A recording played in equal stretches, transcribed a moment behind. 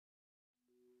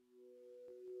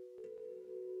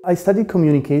I studied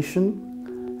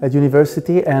communication at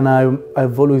university, and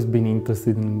I've always been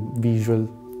interested in visual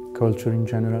culture in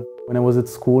general. When I was at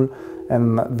school,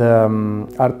 and the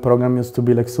art program used to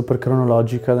be like super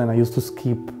chronological, and I used to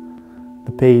skip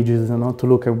the pages, you know, to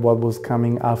look at what was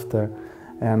coming after,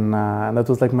 and that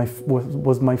was like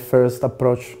my first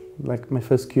approach, like my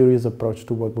first curious approach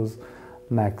to what was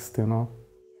next, you know.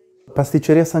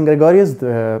 Pasticceria San Gregorio is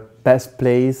the best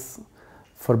place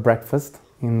for breakfast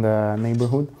in the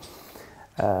neighborhood.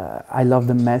 I love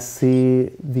the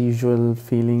messy visual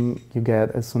feeling you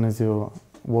get as soon as you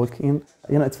walk in.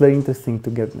 You know, it's very interesting to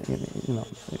get, you know,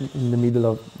 in the middle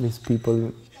of these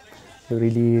people. They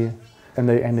really, and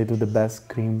they do the best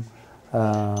cream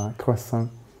croissant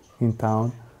in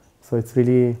town. So it's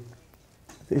really,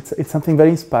 it's something very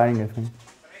inspiring, I think.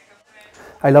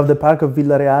 I love the park of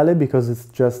Villareale because it's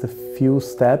just a few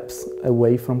steps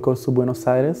away from Corso Buenos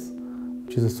Aires,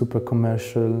 which is a super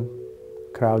commercial,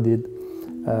 crowded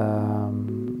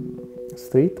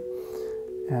street.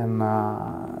 And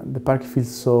the park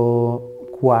feels so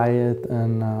quiet,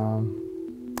 and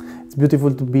it's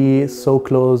beautiful to be so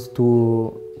close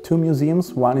to two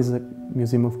museums. One is the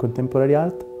Museum of Contemporary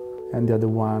Art, and the other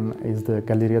one is the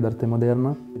Galleria d'Arte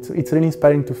Moderna. It's really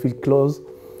inspiring to feel close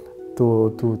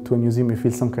to a museum. You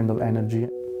feel some kind of energy.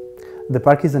 The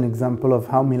park is an example of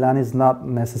how Milan is not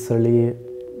necessarily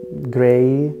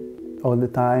gray all the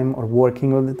time or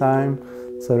working all the time.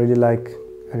 So I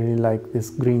really like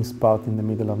this green spot in the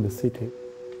middle of the city.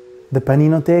 The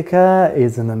Paninoteca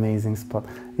is an amazing spot.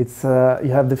 It's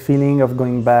you have the feeling of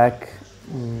going back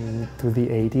to the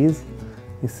 80s.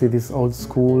 You see this old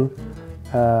school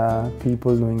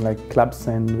people doing like club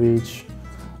sandwich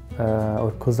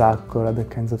or Cosacco or other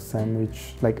kinds of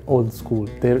sandwich, like old school.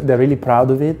 They're really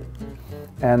proud of it.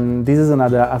 And this is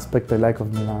another aspect I like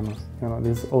of Milano. You know,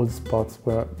 these old spots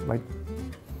where like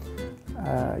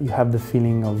you have the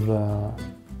feeling of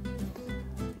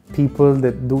people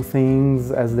that do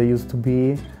things as they used to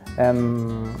be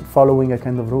and following a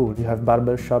kind of rule. You have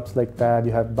barber shops like that,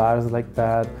 you have bars like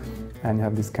that, and you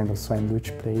have this kind of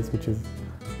sandwich place, which is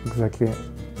exactly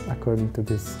according to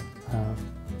this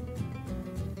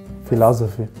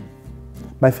philosophy.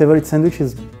 My favorite sandwich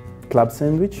is club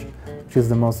sandwich, which is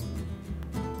the most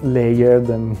layered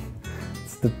and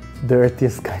it's the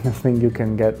dirtiest kind of thing you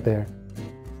can get there.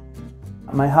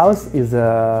 My house is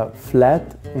a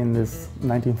flat in this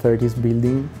 1930s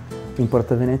building in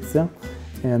Porta Venezia,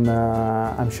 and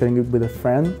I'm sharing it with a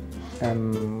friend,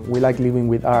 and we like living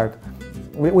with art.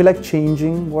 We like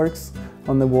changing works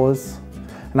on the walls,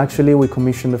 and actually we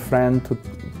commissioned a friend to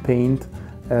paint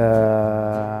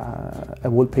a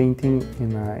wall painting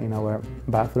in our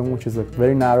bathroom, which is like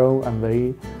very narrow and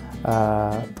very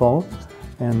tall,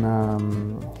 and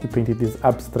he painted these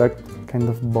abstract kind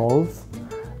of balls,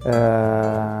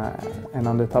 and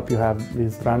on the top you have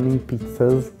these running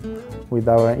pizzas with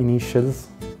our initials,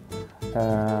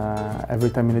 every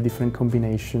time in a different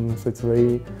combination. So it's a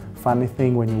very funny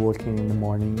thing when you're walking in the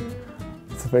morning.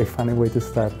 It's a very funny way to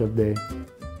start the day.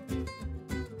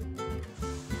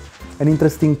 An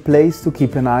interesting place to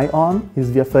keep an eye on is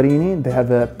Via Farini. They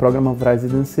have a program of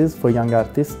residencies for young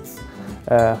artists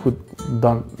who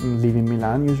don't live in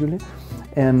Milan usually.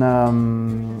 And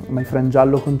my friend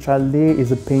Giallo Concaldi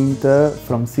is a painter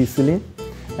from Sicily,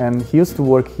 and he used to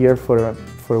work here for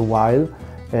a while,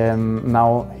 and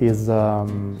now he's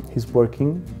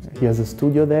working. He has a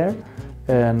studio there,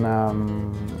 and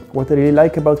what I really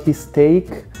like about his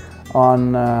take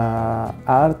on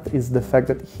art is the fact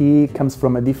that he comes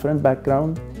from a different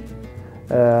background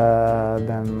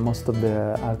than most of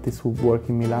the artists who work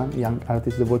in Milan, young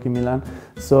artists that work in Milan.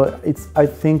 So I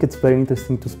think it's very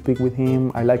interesting to speak with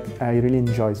him. I really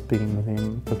enjoy speaking with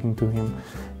him, talking to him.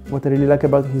 What I really like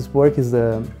about his work is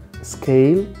the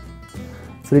scale.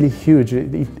 It's really huge.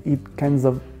 It kind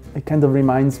of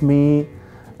reminds me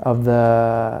of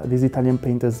these Italian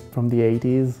painters from the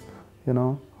 80s, you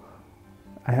know.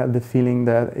 I have the feeling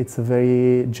that it's a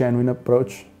very genuine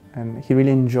approach, and he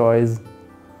really enjoys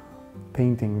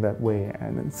painting that way,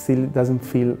 and it still doesn't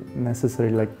feel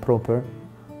necessarily like proper,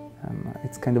 and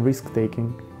it's kind of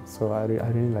risk-taking, so I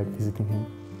really like visiting him.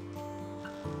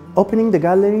 Opening the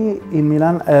gallery in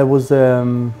Milan was a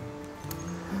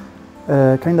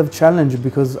kind of challenge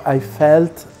because I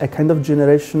felt a kind of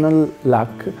generational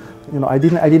lack. You know, I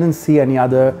didn't see any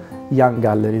other young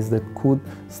galleries that could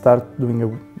start doing a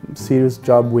serious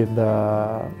job with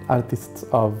artists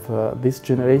of this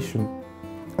generation.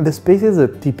 The space is a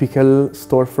typical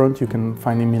storefront you can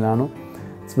find in Milano.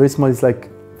 It's very small, it's like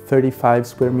 35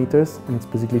 square meters, and it's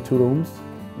basically 2 rooms.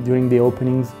 During the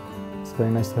openings, it's very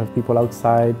nice to have people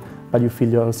outside, but you feel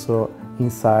you're also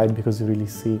inside because you really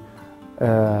see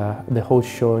the whole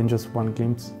show in just one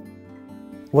glimpse.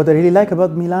 What I really like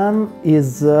about Milan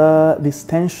is this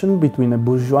tension between a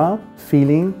bourgeois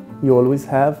feeling you always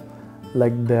have,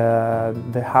 like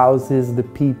the houses, the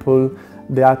people,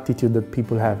 the attitude that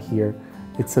people have here.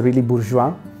 It's a really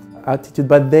bourgeois attitude,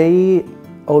 but they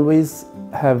always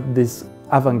have this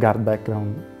avant-garde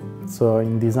background. So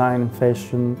in design and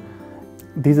fashion,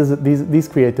 these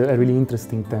create a really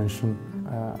interesting tension.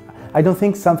 I don't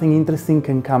think something interesting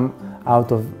can come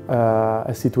out of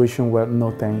a situation where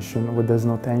there's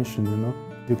no tension, you know.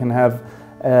 You can have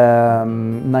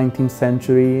 19th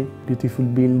century beautiful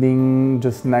building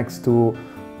just next to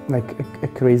like a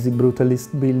crazy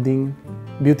brutalist building.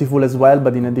 Beautiful as well,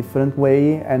 but in a different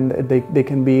way, and they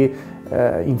can be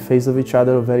in face of each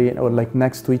other or like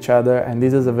next to each other. And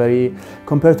this is a very,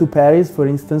 compared to Paris, for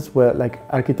instance, where like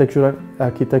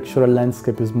architectural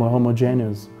landscape is more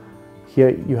homogeneous.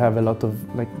 Here you have a lot of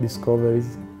like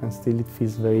discoveries, and still it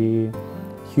feels very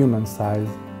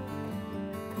human-sized.